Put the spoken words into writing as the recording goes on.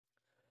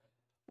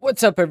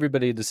What's up,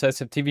 everybody?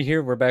 Decisive TV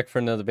here. We're back for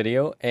another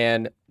video,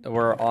 and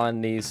we're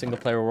on the single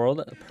player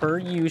world per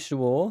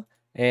usual.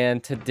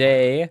 And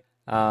today,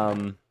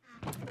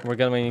 we're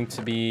going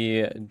to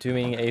be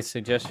doing a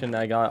suggestion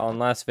I got on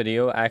last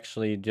video,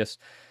 actually just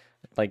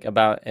like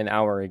about an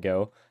hour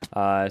ago.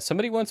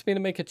 Somebody wants me to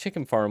make a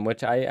chicken farm,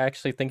 which I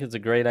actually think is a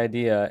great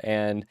idea,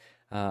 and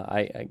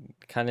I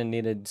kind of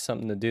needed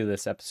something to do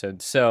this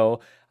episode. So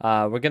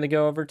we're going to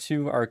go over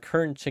to our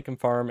current chicken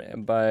farm,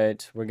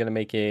 but we're going to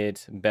make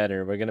it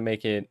better. We're going to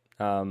make it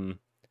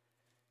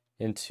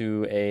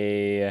into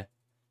a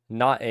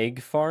not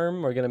egg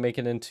farm. We're going to make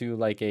it into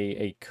like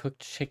a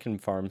cooked chicken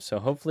farm. So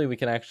hopefully we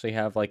can actually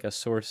have like a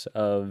source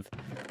of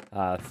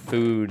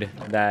food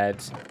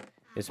that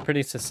is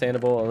pretty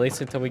sustainable, at least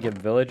until we get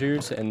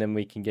villagers, and then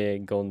we can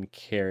get golden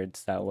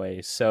carrots that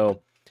way.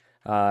 So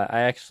I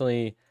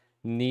actually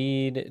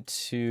need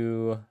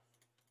to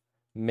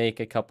make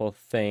a couple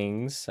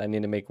things. I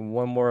need to make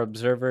one more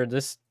observer.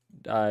 This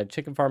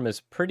chicken farm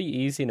is pretty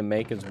easy to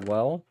make as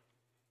well,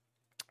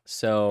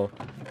 so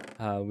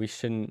we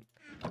shouldn't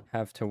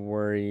have to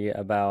worry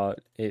about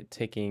it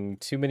taking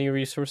too many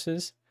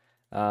resources.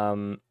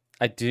 I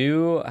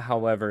do,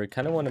 however,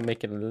 kind of want to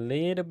make it a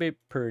little bit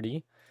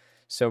pretty,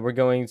 so we're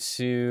going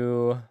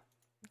to,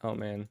 oh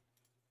man,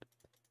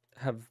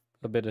 have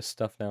a bit of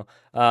stuff now.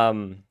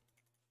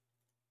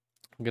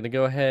 I'm gonna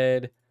go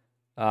ahead.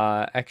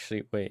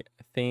 Actually, wait.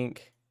 I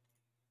think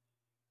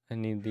I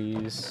need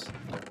these,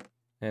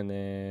 and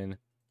then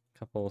a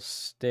couple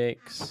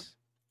sticks,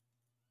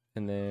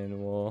 and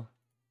then we'll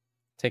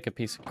take a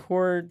piece of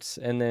quartz,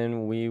 and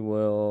then we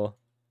will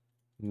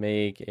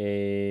make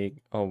a.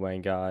 Oh my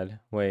God!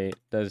 Wait,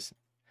 does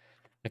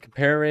a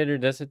comparator?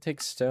 Does it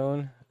take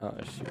stone? Oh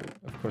shoot!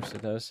 Of course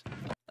it does.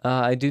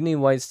 I do need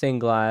white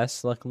stained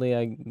glass. Luckily,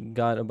 I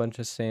got a bunch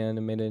of sand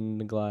and made it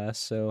into glass.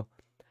 So,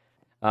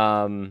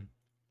 oh,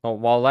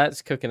 while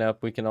that's cooking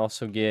up, we can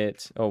also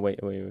get. Oh wait.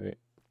 I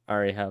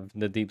already have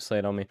the deep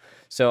slate on me.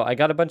 So I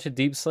got a bunch of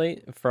deep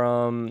slate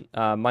from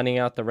mining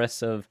out the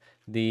rest of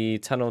the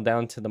tunnel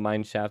down to the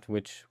mine shaft,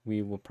 which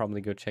we will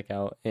probably go check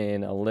out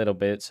in a little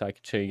bit, so I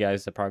can show you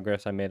guys the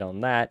progress I made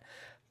on that.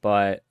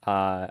 But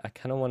I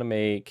kind of want to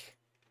make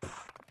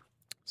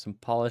some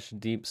polished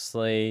deep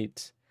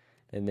slate,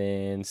 and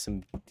then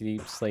some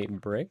deep slate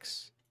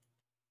bricks.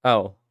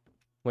 Oh,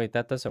 wait,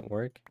 that doesn't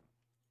work.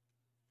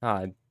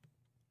 Ah,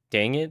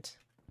 dang it.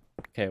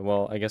 Okay,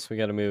 well, I guess we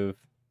gotta move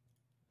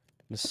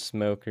the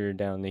smoker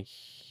down to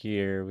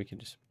here. We can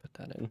just put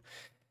that in.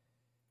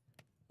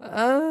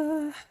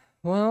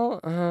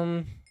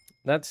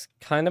 That's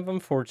kind of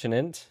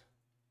unfortunate.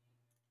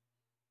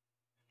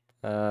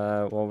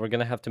 Well, we're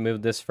gonna have to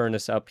move this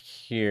furnace up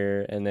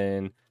here, and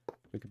then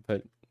we can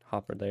put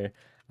hopper there.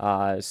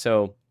 I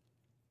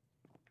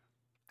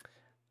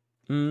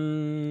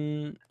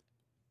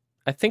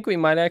think we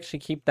might actually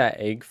keep that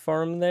egg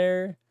farm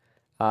there,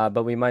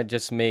 but we might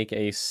just make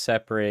a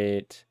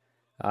separate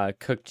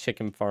cooked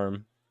chicken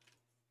farm.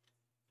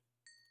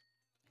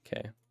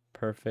 Okay,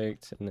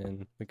 perfect. And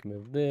then we can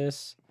move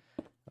this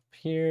up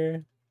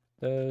here.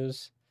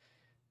 Those.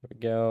 There we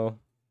go.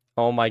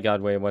 Oh my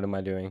God, wait, what am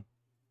I doing?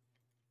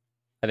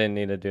 I didn't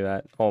need to do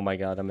that. Oh my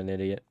God, I'm an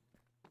idiot.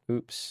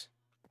 Oops.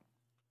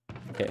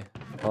 Okay,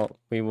 well,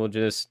 we will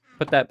just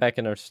put that back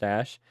in our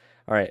stash.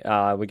 All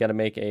right, we got to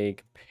make a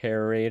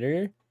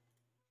comparator.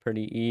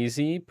 Pretty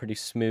easy, pretty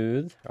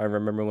smooth. I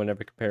remember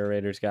whenever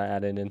comparators got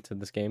added into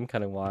this game,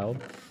 kind of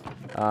wild.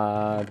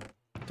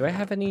 Do I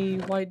have any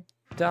white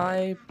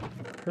dye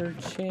per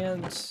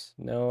chance?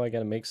 No, I got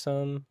to make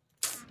some.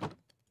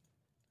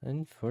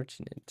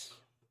 Unfortunate.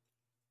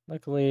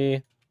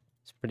 Luckily,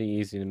 it's pretty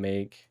easy to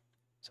make.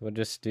 So we'll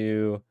just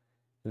do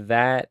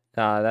that.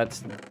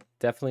 That's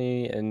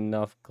definitely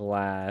enough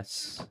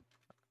glass.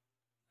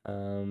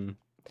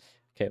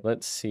 Okay,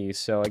 let's see.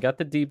 So I got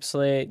the deep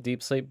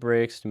slate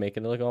bricks to make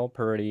it look all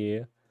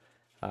pretty.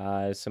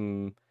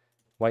 Some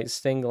white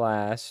stained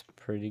glass,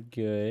 pretty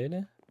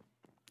good.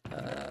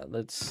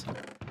 Let's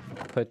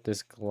put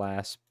this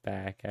glass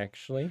back,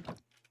 actually.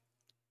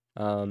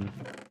 Guess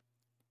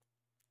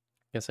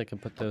I can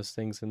put those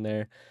things in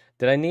there.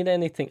 Did I need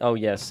anything? Oh,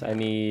 yes, I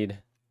need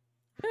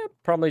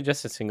probably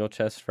just a single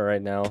chest for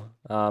right now.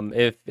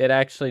 If it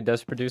actually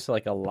does produce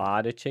like a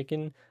lot of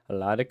chicken, a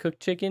lot of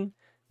cooked chicken,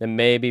 then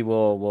maybe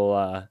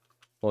we'll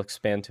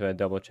expand to a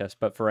double chest.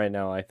 But for right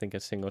now, I think a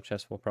single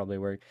chest will probably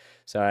work.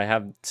 So I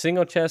have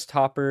single chest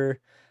hopper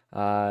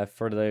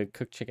for the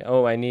cooked chicken.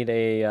 Oh, I need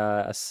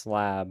a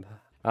slab.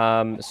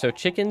 So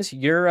chickens,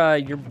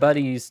 your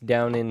buddies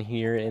down in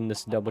here in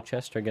this double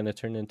chest are gonna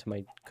turn into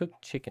my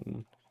cooked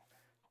chicken.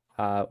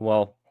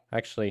 Well,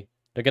 actually,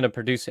 they're gonna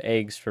produce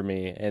eggs for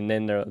me, and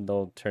then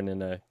they'll turn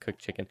into cooked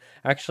chicken.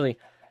 Actually,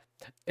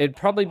 it'd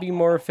probably be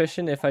more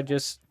efficient if I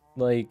just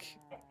like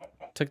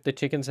took the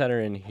chickens that are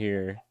in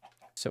here.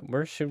 So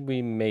where should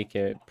we make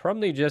it?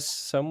 Probably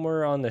just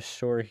somewhere on the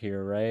shore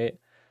here, right?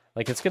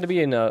 Like it's gonna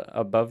be an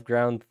above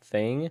ground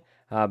thing,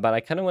 but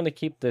I kind of want to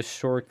keep the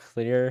shore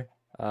clear,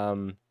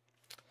 at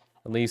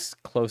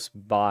least close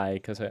by,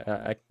 because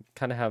I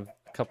kind of have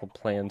a couple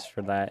plans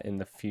for that in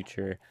the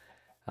future.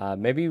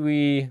 Maybe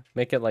we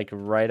make it like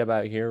right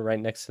about here, right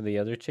next to the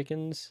other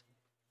chickens,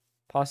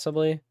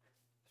 possibly.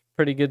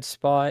 Pretty good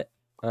spot.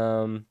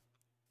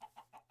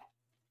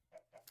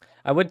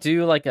 I would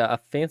do like a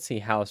fancy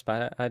house,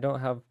 but I don't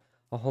have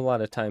a whole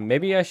lot of time.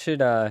 Maybe I should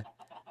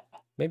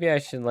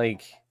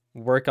like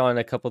work on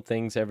a couple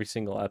things every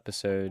single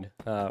episode,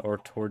 or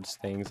towards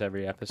things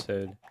every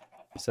episode,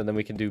 so then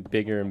we can do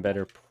bigger and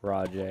better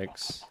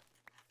projects.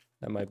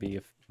 That might be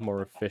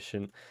more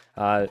efficient.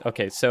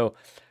 Okay, so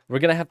we're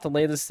gonna have to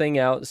lay this thing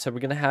out. So we're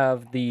gonna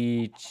have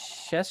the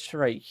chest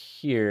right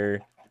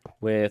here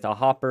with a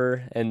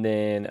hopper and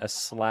then a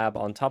slab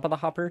on top of the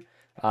hopper.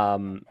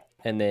 And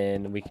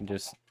then we can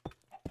just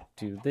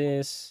do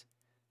this.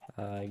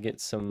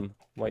 Get some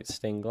white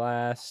stained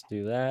glass.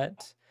 Do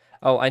that.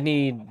 Oh, I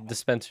need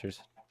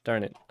dispensers.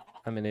 Darn it.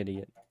 I'm an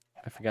idiot.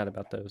 I forgot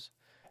about those.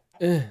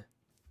 Ugh.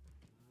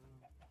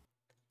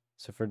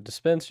 So for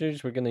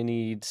dispensers, we're going to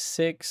need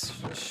 6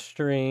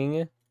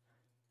 string,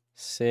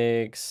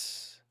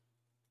 6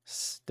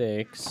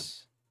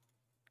 sticks.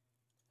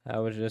 I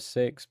was just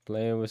 6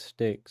 playing with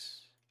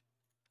sticks.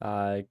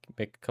 Make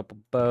a couple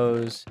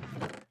bows.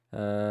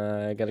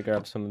 I gotta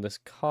grab some of this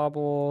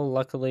cobble.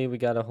 Luckily, we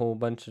got a whole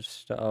bunch of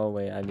stuff. Oh,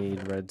 wait, I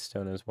need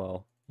redstone as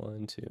well.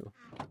 1, 2.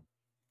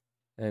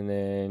 And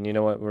then, you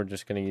know what? We're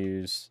just gonna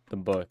use the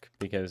book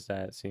because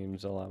that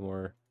seems a lot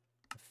more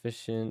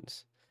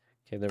efficient.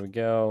 Okay, there we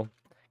go.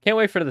 Can't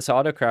wait for this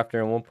auto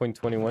crafter in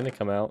 1.21 to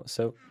come out,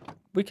 so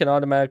we can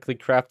automatically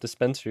craft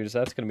dispensers.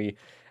 That's gonna be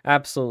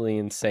absolutely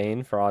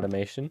insane for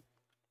automation.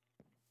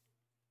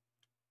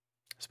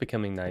 It's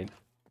becoming night.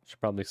 Should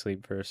probably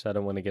sleep first. I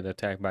don't want to get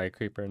attacked by a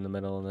creeper in the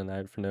middle of the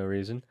night for no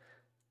reason.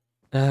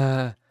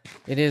 It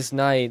is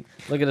night.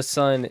 Look at the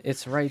sun.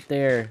 It's right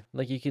there.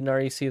 Like, you can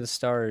already see the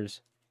stars.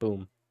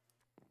 Boom.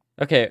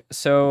 Okay,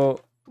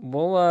 so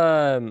we'll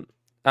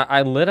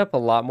I lit up a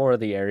lot more of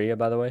the area,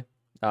 by the way.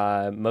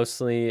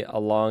 Mostly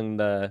along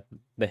the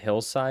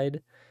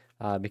hillside,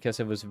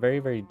 because it was very,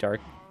 very dark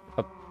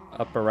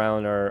up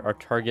around our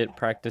target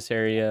practice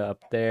area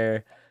up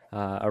there,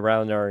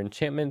 around our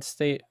enchantment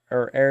state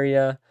or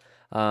area.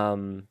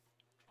 And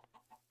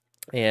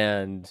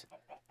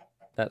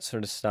that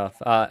sort of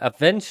stuff.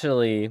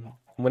 Eventually,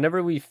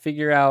 whenever we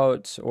figure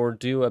out or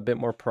do a bit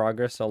more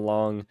progress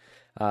along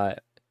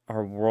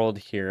our world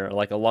here,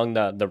 like along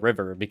the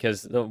river,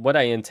 because what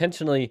I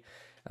intentionally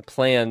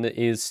planned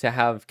is to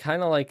have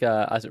kind of like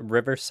a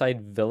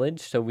riverside village,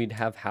 so we'd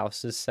have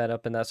houses set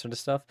up and that sort of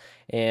stuff.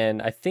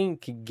 And I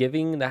think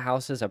giving the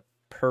houses a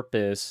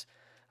purpose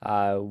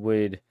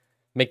would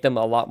make them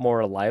a lot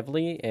more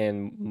lively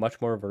and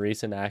much more of a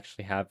reason to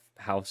actually have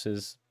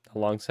houses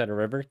alongside a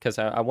river, because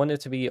I want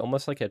it to be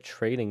almost like a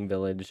trading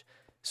village,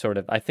 sort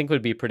of. I think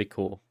would be pretty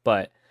cool.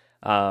 But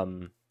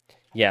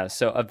yeah,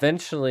 so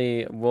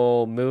eventually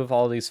we'll move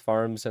all these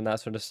farms and that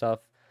sort of stuff,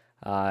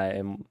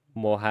 and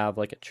we'll have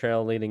like a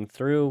trail leading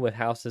through with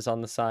houses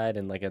on the side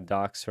and like a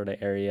dock sort of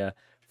area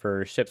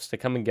for ships to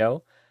come and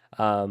go.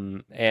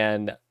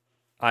 And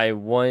I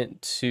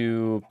want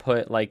to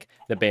put like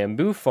the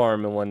bamboo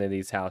farm in one of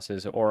these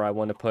houses, or I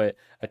want to put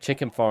a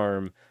chicken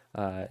farm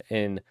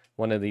in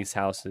one of these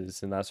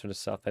houses and that sort of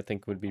stuff. I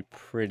think would be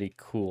pretty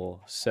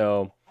cool.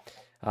 So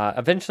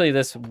eventually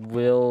this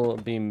will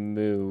be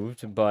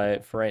moved,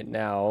 but for right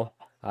now,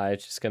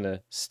 it's just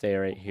gonna stay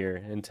right here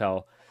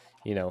until,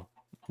 you know,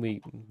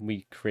 we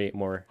create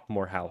more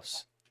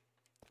house.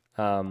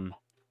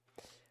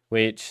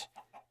 Which,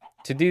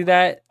 to do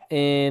that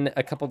in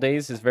a couple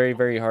days is very,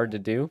 very hard to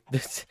do.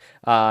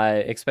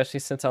 Especially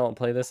since I don't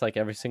play this like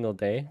every single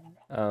day.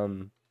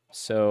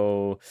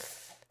 So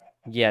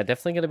yeah,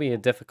 definitely going to be a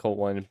difficult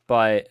one,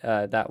 but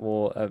that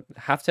will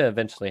have to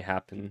eventually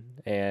happen,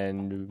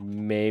 and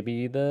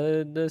maybe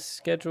the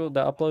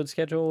upload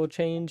schedule will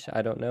change.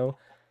 I don't know,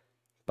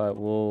 but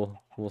we'll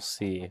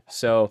see.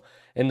 So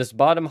in this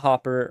bottom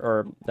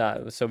hopper,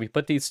 so we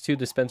put these 2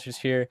 dispensers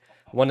here.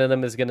 One of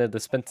them is going to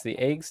dispense the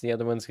eggs. The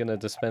other one's going to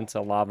dispense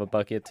a lava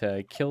bucket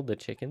to kill the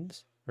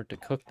chickens, or to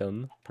cook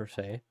them per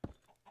se.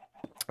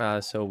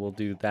 So we'll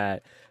do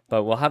that,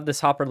 but we'll have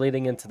this hopper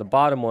leading into the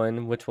bottom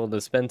one, which will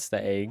dispense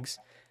the eggs,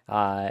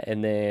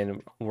 and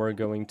then we're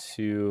going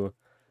to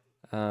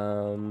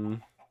I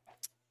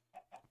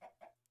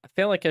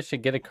feel like I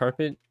should get a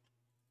carpet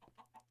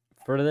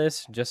for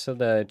this, just so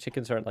the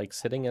chickens aren't like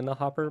sitting in the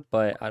hopper,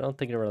 but I don't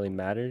think it really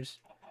matters.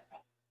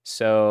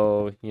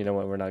 So you know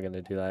what, we're not going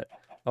to do that.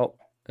 Oh,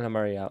 and I'm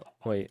already out.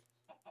 Wait,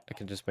 I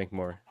can just make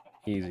more.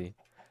 Easy.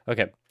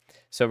 Okay.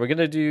 So we're going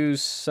to do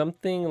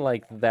something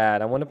like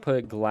that. I want to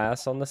put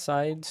glass on the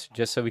sides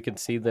just so we can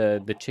see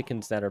the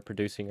chickens that are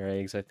producing our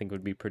eggs. I think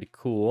would be pretty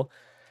cool.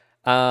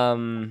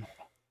 So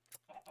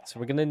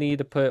we're going to need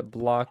to put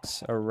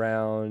blocks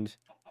around.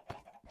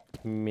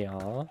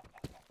 Meow.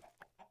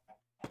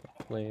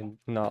 Hopefully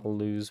not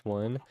lose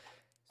one.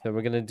 So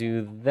we're going to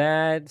do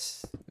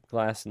that.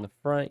 Glass in the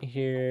front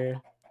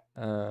here.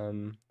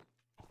 Oh,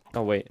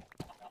 wait.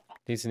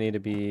 These need to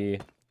be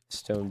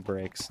stone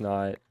bricks,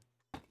 not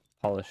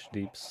polished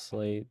deep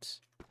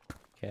slates.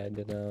 Okay, I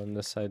did that on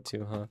this side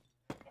too, huh?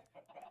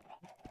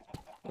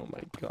 Oh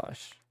my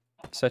gosh.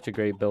 Such a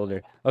great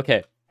builder.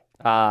 Okay.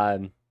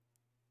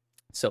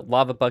 So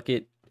lava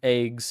bucket,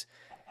 eggs,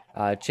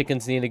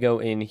 chickens need to go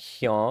in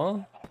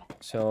here.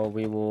 So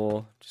we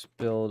will just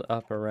build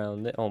up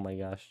around it. Oh my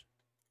gosh.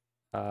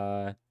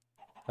 How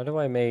do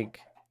I make...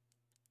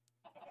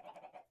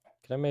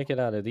 Can I make it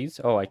out of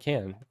these? Oh, I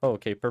can. Oh,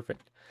 okay,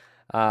 perfect.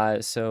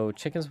 So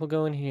chickens will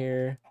go in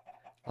here.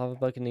 Lava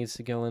bucket needs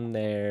to go in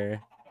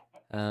there.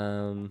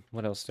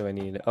 What else do I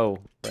need? Oh,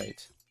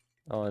 right.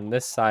 On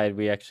this side,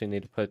 we actually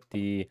need to put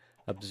the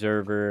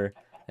observer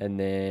and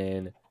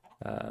then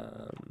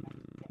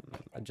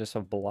just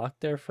a block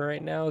there for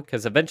right now,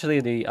 because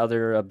eventually the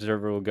other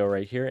observer will go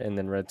right here and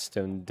then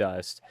redstone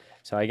dust.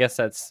 So I guess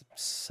that's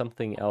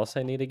something else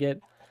I need to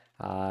get.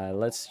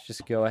 Let's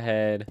just go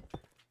ahead,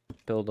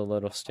 build a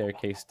little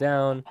staircase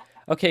down.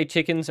 Okay,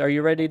 chickens, are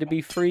you ready to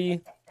be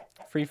free?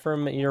 Free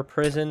from your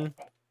prison?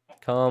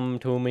 Come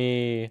to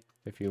me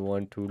if you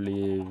want to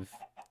live.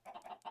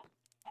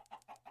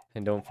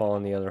 And don't fall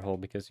in the other hole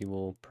because you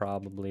will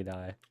probably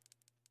die.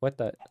 What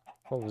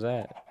was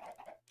that?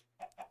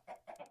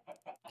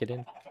 Get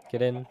in,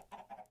 get in,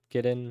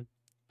 get in,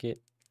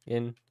 get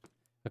in.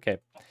 Okay,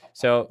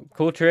 so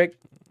cool trick.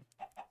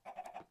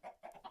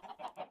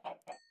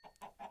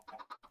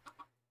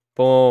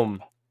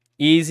 Boom.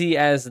 Easy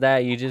as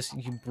that. You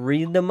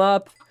breed them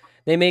up.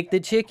 They make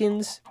the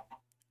chickens.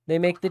 They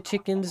make the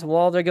chickens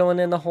while they're going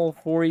in the hole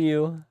for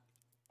you.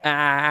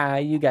 Ah,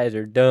 you guys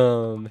are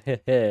dumb.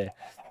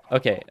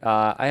 Okay,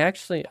 I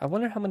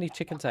wonder how many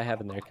chickens I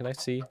have in there. Can I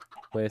see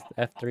with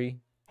F3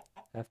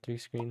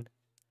 screen?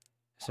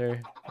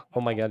 Sir,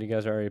 oh my god, you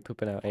guys are already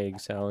pooping out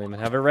eggs. I don't even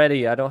have it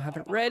ready. I don't have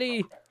it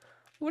ready.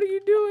 What are you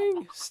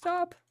doing?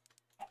 Stop.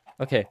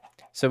 Okay,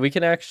 so we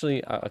can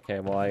actually, okay,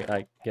 well,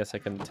 I guess I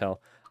couldn't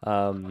tell.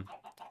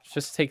 Let's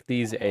just take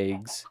these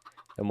eggs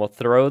and we'll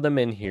throw them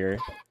in here.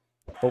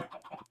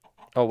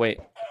 Oh wait,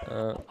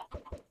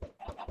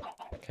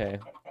 okay.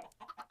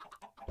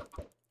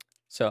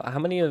 So how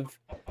many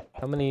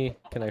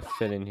can I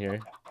fit in here?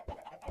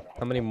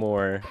 How many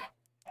more?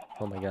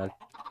 Oh my god.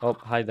 Oh,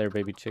 hi there,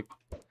 baby chick.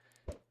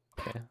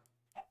 Okay.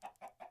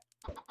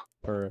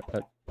 Or,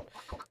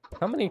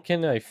 how many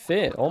can I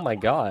fit? Oh my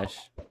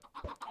gosh.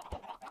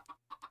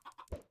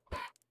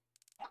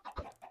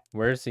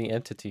 Where's the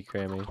entity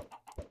cramming?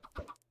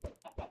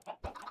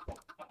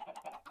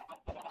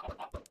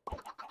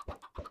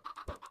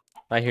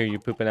 I hear you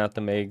pooping out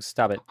them eggs.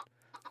 Stop it.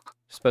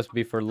 It's supposed to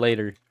be for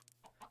later.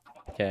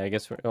 Okay, I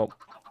guess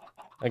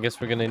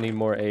we're gonna need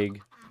more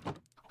egg.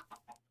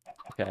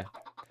 Okay.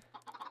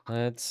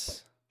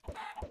 Let's...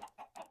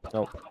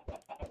 Oh.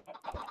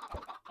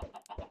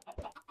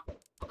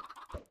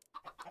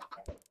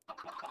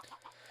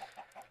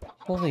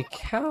 Holy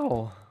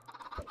cow.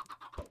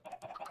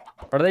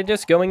 Are they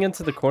just going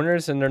into the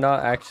corners and they're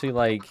not actually,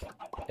 like,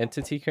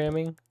 entity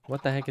cramming?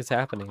 What the heck is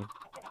happening?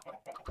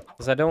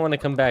 Because I don't want to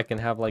come back and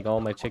have, like, all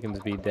my chickens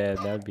be dead.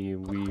 That'd be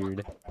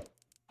weird.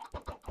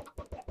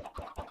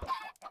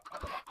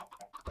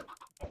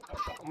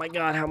 Oh my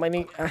god, how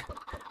many are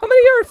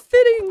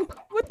fitting?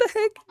 What the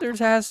heck? There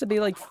has to be,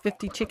 like,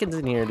 50 chickens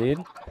in here,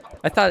 dude.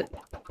 I thought...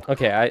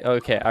 Okay,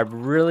 I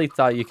really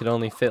thought you could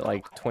only fit,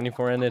 like,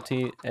 24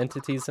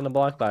 entities in a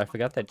block, but I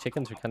forgot that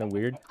chickens are kind of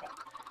weird.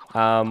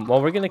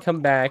 Well, we're gonna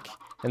come back,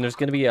 and there's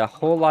gonna be a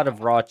whole lot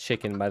of raw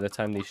chicken by the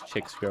time these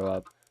chicks grow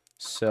up.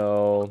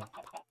 So,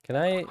 can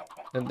I...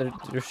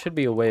 There should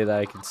be a way that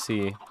I can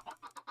see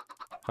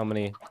how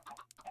many...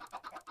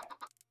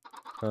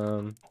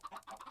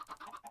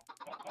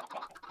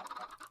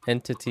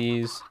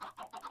 entities.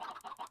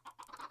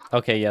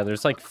 Okay, yeah,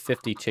 there's like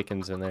 50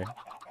 chickens in there.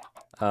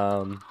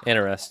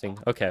 Interesting.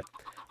 Okay.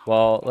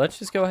 Well, let's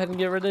just go ahead and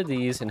get rid of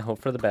these and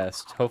hope for the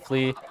best.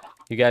 Hopefully,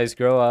 you guys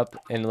grow up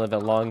and live a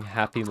long,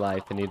 happy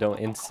life and you don't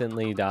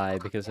instantly die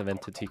because of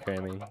entity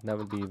cramming. That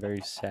would be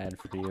very sad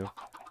for you.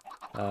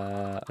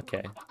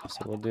 Okay.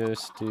 So we'll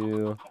just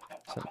do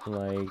something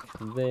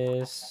like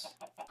this.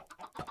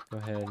 Go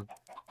ahead.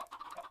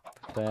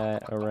 Put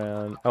that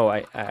around. Oh,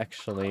 I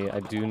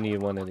do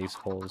need one of these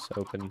holes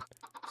open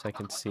so I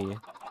can see.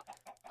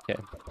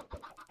 Okay.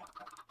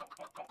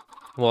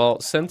 Well,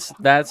 since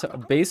that's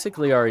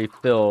basically already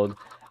filled,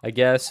 I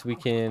guess we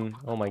can...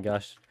 Oh my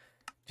gosh.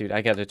 Dude,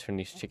 I gotta turn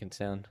these chickens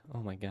down. Oh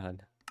my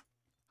god.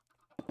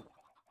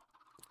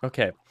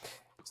 Okay.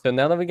 So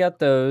now that we got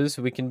those,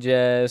 we can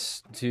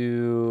just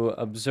do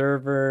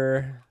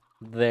observer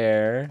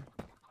there.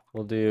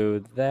 We'll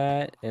do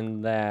that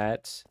and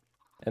that.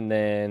 And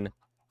then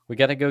we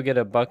gotta go get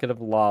a bucket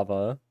of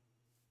lava.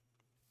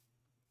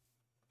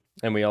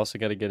 And we also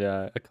gotta get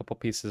a couple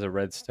pieces of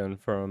redstone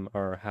from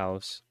our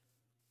house.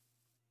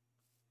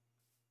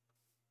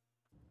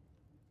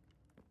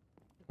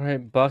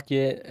 Alright,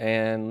 bucket,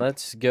 and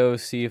let's go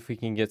see if we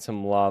can get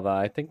some lava.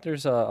 I think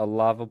there's a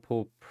lava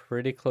pool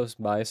pretty close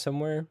by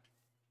somewhere.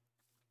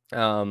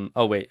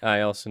 Oh wait,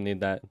 I also need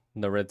the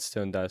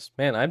redstone dust.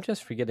 Man, I'm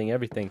just forgetting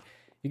everything.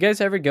 You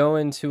guys ever go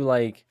into,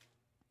 like...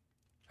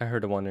 I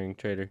heard a wandering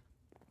trader.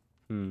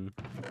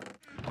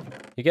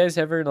 You guys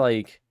ever,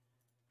 like,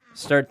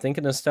 start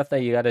thinking of stuff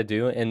that you gotta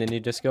do, and then you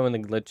just go in the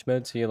glitch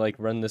mode, so you, like,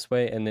 run this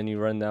way, and then you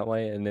run that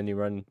way, and then you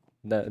run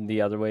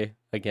the other way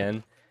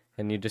again,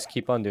 and you just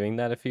keep on doing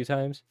that a few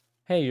times?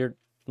 Hey, your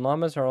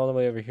llamas are all the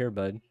way over here,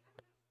 bud.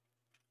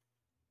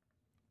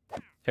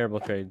 Terrible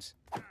trades.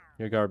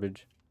 You're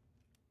garbage.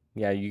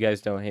 Yeah, you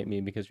guys don't hate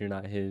me because you're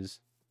not his.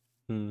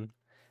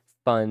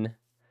 Fun.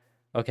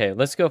 Okay,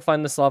 let's go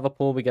find this lava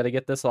pool. We got to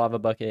get this lava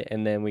bucket,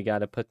 and then we got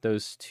to put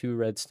those 2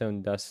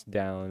 redstone dusts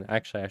down.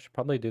 Actually, I should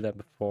probably do that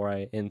before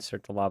I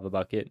insert the lava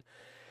bucket.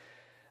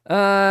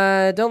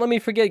 Don't let me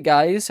forget,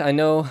 guys. I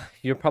know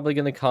you're probably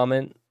going to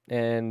comment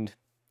and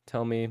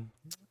tell me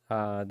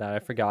that I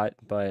forgot,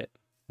 but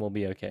we'll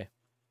be okay.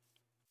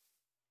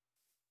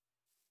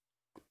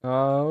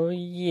 Oh,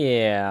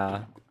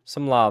 yeah.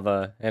 Some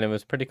lava, and it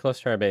was pretty close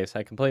to our base.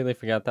 I completely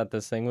forgot that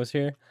this thing was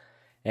here.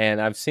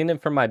 And I've seen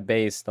it from my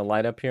base, the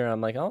light up here.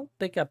 I'm like, I don't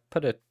think I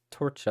put a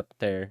torch up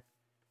there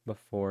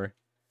before.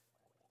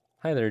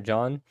 Hi there,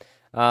 John.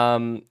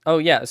 Oh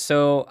yeah,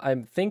 so I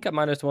think I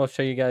might as well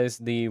show you guys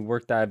the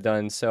work that I've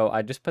done. So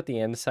I just put the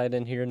andesite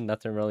in here.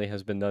 Nothing really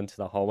has been done to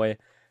the hallway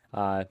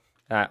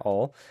at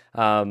all.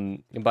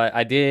 But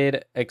I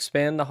did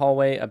expand the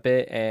hallway a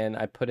bit, and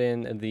I put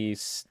in the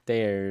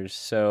stairs.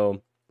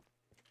 So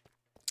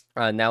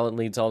now it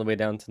leads all the way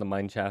down to the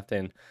mine shaft,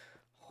 and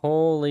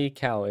holy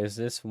cow, is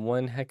this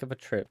one heck of a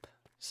trip.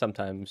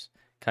 Sometimes,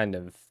 kind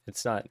of.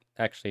 It's not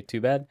actually too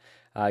bad.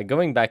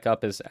 Going back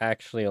up is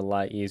actually a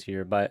lot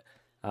easier, but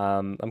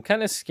I'm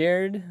kind of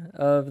scared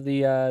of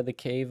the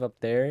cave up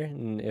there,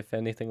 and if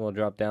anything will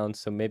drop down,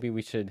 so maybe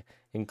we should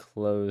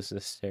enclose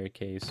the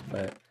staircase,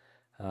 but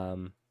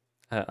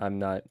I'm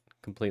not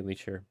completely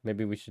sure.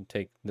 Maybe we should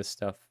take this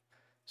stuff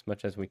as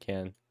much as we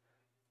can.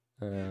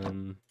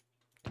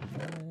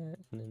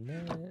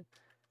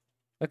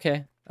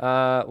 Okay,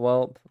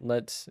 well,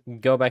 let's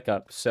go back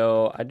up.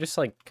 So I just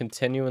like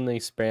continually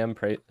spam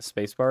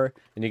spacebar,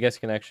 and you guys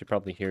can actually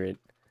probably hear it.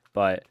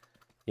 But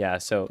yeah,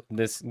 so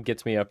this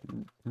gets me up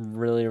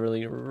really,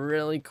 really,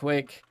 really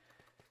quick.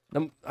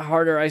 The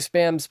harder I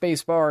spam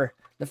spacebar,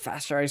 the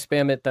faster I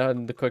spam it,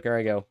 the quicker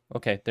I go.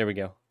 Okay, there we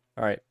go.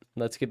 All right,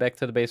 let's get back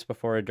to the base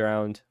before I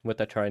drowned with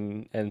that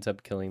trident ends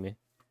up killing me.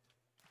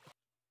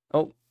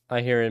 Oh, I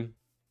hear him.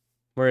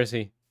 Where is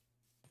he?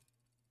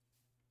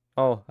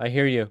 Oh, I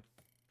hear you.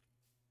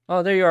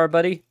 Oh, there you are,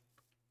 buddy.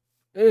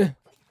 Ugh.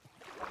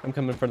 I'm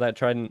coming for that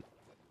trident.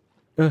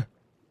 Ugh.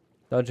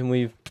 Dodge and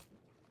weave.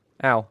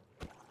 Ow.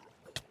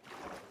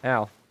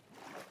 Ow.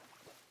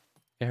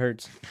 It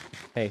hurts.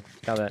 Hey,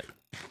 stop that.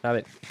 Stop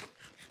it.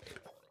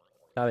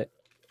 Stop it.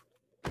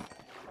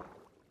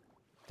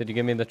 Did you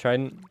give me the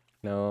trident?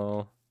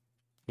 No,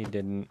 he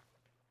didn't.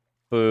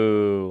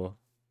 Boo.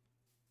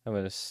 That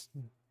would have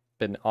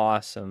been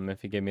awesome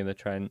if he gave me the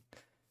trident.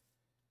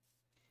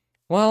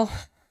 Well,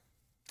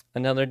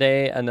 another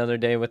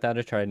day without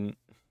a trident.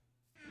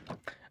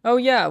 Oh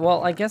yeah,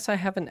 well, I guess I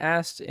haven't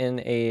asked in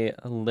a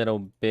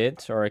little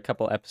bit or a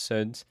couple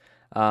episodes.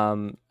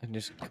 I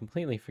just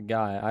completely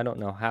forgot. I don't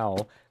know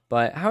how.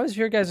 But how is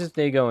your guys'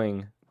 day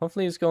going?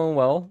 Hopefully it's going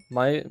well.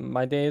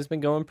 My day has been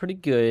going pretty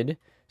good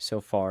so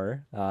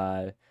far.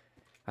 I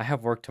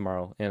have work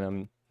tomorrow, and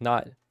I'm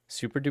not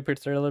super duper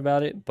thrilled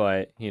about it,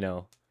 but you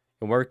know,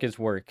 work is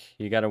work.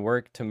 You gotta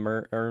work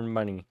to earn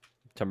money.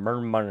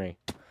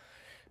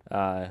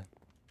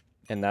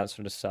 And that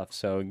sort of stuff.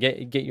 So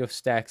get your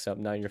stacks up,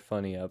 not your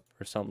funny up,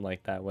 or something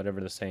like that,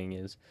 whatever the saying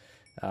is.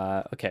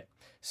 Okay,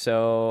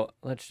 so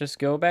let's just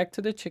go back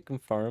to the chicken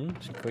farm.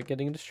 Just quit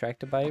getting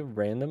distracted by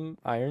random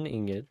iron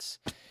ingots.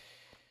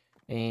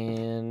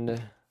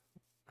 And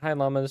hi,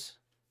 llamas.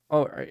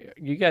 Oh,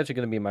 you guys are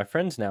gonna be my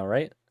friends now,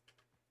 right?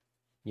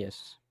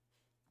 Yes.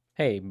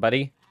 Hey,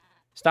 buddy,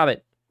 stop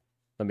it.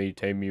 Let me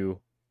tame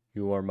you.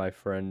 You are my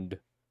friend.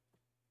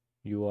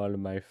 You are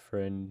my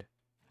friend.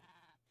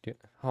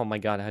 Oh my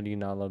god, how do you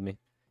not love me?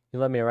 You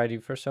let me ride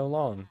you for so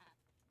long.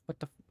 What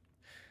the...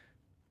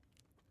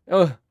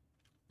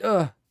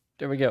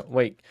 There we go.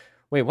 Wait,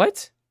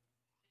 what?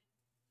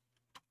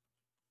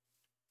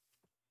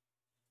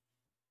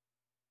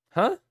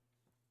 Huh?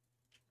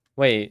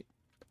 Wait.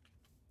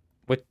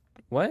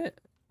 What?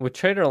 With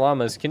Trader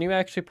Llamas, can you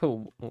actually put...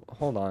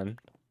 Hold on.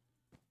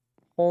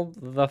 Hold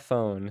the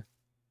phone.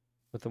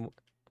 With the...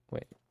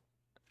 Wait.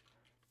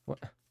 What?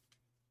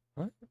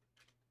 What?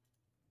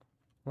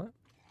 What?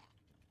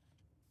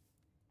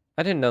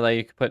 I didn't know that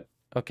you could put...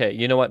 Okay,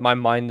 you know what? My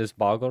mind is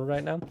boggled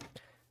right now.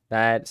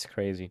 That's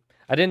crazy.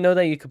 I didn't know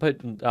that you could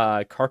put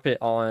carpet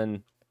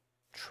on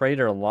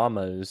Trader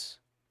Llamas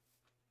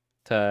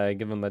to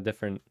give them a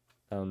different,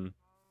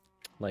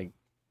 like,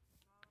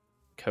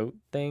 coat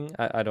thing.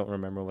 I don't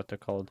remember what they're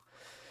called.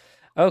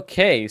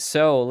 Okay,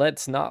 so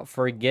let's not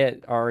forget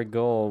our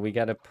goal. We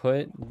got to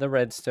put the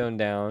redstone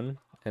down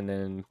and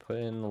then put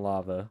in the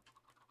lava.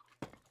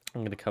 I'm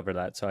going to cover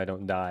that so I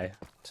don't die.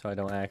 So I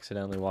don't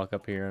accidentally walk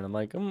up here and I'm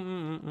like,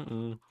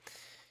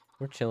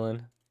 we're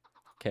chilling.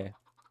 Okay.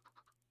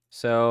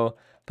 So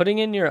putting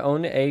in your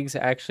own eggs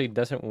actually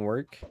doesn't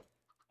work.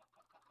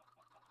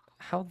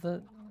 How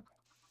the...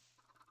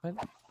 What?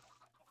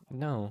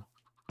 No.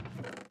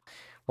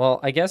 Well,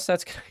 I guess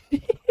that's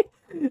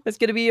that's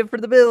gonna be it for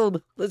the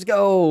build. Let's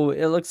go.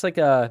 It looks like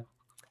an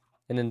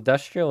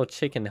industrial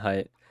chicken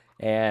hut,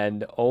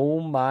 and oh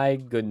my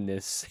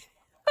goodness.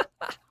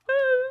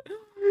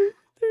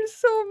 There's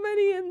so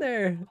many in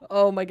there.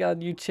 Oh my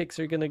god, you chicks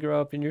are gonna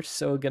grow up and you're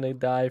so gonna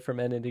die from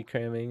entity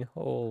cramming.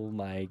 Oh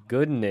my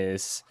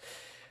goodness.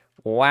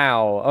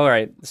 Wow. All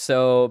right.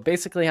 So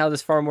basically how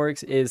this farm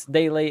works is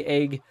they lay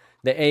egg,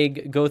 the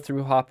egg go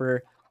through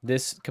hopper.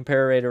 This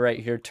comparator right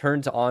here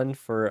turns on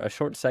for a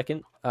short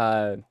second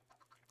because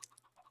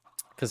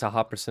the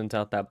hopper sends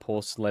out that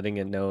pulse letting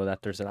it know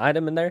that there's an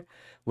item in there,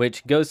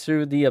 which goes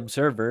through the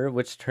observer,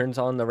 which turns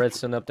on the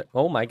redstone up there.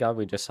 Oh my god,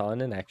 we just saw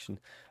it in action.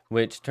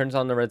 Which turns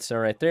on the redstone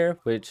right there,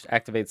 which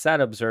activates that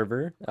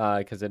observer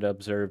because it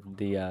observed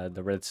the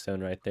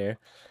redstone right there.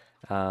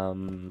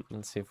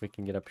 Let's see if we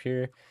can get up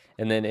here.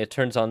 And then it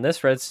turns on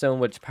this redstone,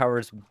 which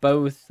powers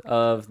both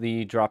of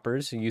the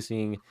droppers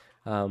using,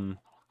 I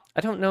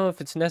don't know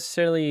if it's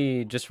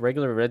necessarily just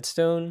regular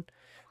redstone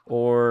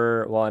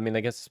or, well, I mean,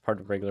 I guess it's part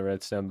of regular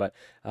redstone, but,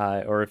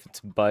 or if it's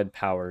bud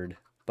powered,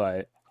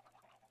 but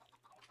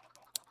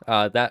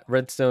that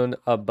redstone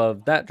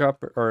above that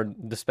dropper or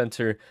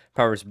dispenser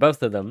powers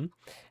both of them,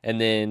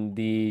 and then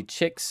the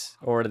chicks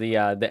or the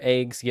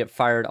eggs get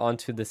fired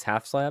onto this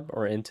half slab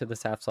or into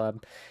this half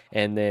slab,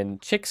 and then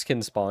chicks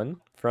can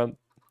spawn from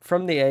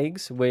the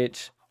eggs,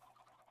 which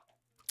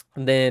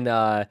then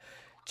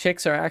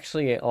chicks are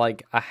actually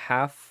like a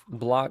half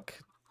block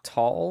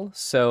tall,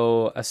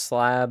 so a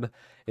slab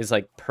is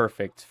like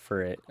perfect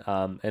for it.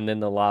 And then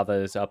the lava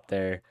is up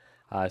there,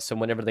 so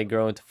whenever they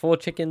grow into full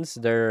chickens,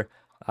 they're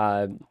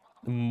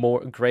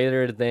more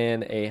greater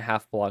than a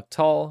half block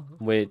tall,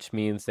 which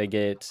means they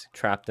get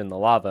trapped in the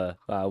lava,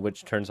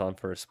 which turns on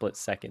for a split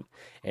second.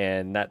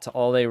 And that's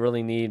all they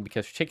really need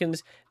because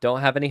chickens don't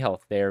have any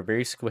health. They are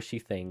very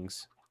squishy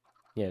things.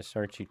 Yes,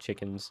 aren't you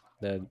chickens?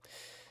 The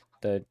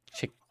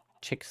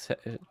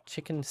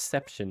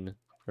chickenception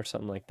or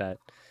something like that.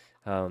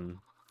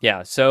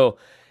 Yeah, so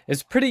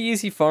it's pretty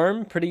easy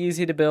farm, pretty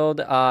easy to build.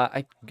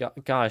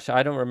 Gosh,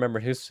 I don't remember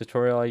whose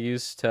tutorial I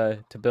used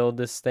to build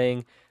this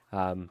thing.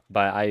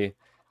 But I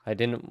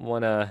didn't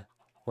wanna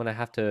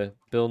have to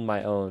build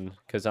my own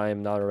because I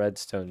am not a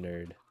redstone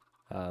nerd.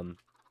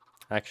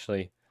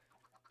 Actually,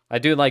 I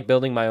do like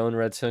building my own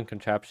redstone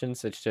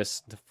contraptions. It's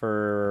just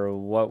for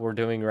what we're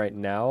doing right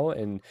now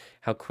and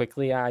how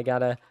quickly I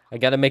gotta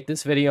make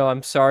this video.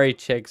 I'm sorry,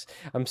 chicks.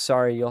 I'm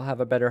sorry. You'll have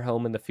a better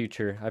home in the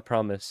future. I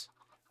promise.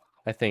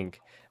 I think.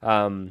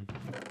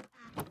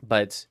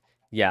 But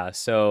yeah,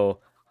 so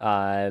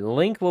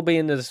link will be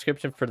in the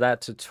description for that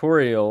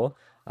tutorial.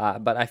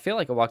 But I feel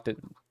like I walked it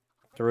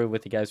through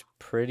with you guys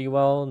pretty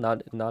well.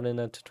 Not in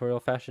a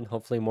tutorial fashion.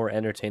 Hopefully more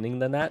entertaining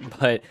than that.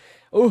 But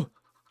oh,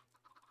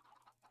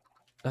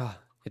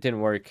 it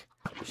didn't work.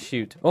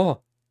 Shoot.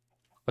 Oh.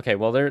 Okay,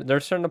 well they're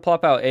starting to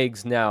plop out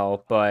eggs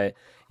now, but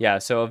yeah,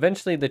 so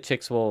eventually the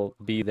chicks will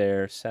be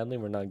there. Sadly,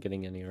 we're not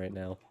getting any right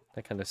now.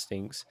 That kind of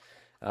stinks.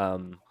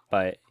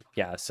 But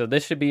yeah, so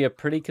this should be a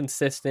pretty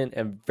consistent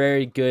and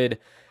very good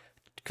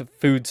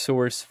food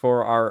source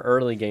for our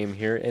early game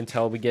here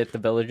until we get the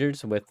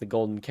villagers with the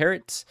golden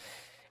carrots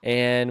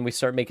and we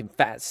start making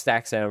fat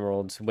stacks of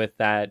emeralds with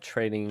that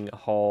trading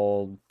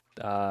hall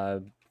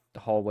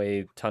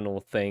hallway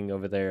tunnel thing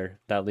over there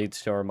that leads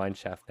to our mine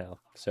shaft now.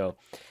 So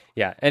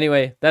yeah,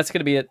 anyway, that's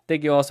gonna be it.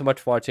 Thank you all so much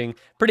for watching.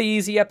 Pretty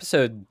easy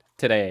episode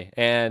today,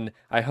 and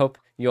I hope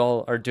you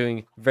all are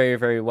doing very,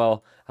 very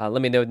well.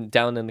 Let me know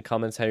down in the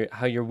comments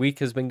how your week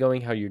has been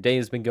going, how your day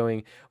has been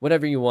going,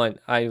 whatever you want.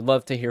 I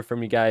love to hear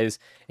from you guys,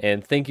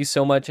 and thank you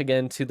so much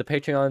again to the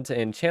Patreons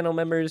and channel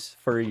members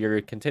for your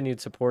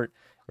continued support.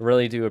 I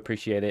really do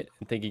appreciate it,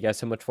 and thank you guys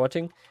so much for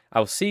watching. I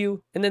will see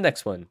you in the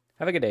next one.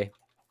 Have a good day.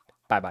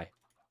 Bye-bye.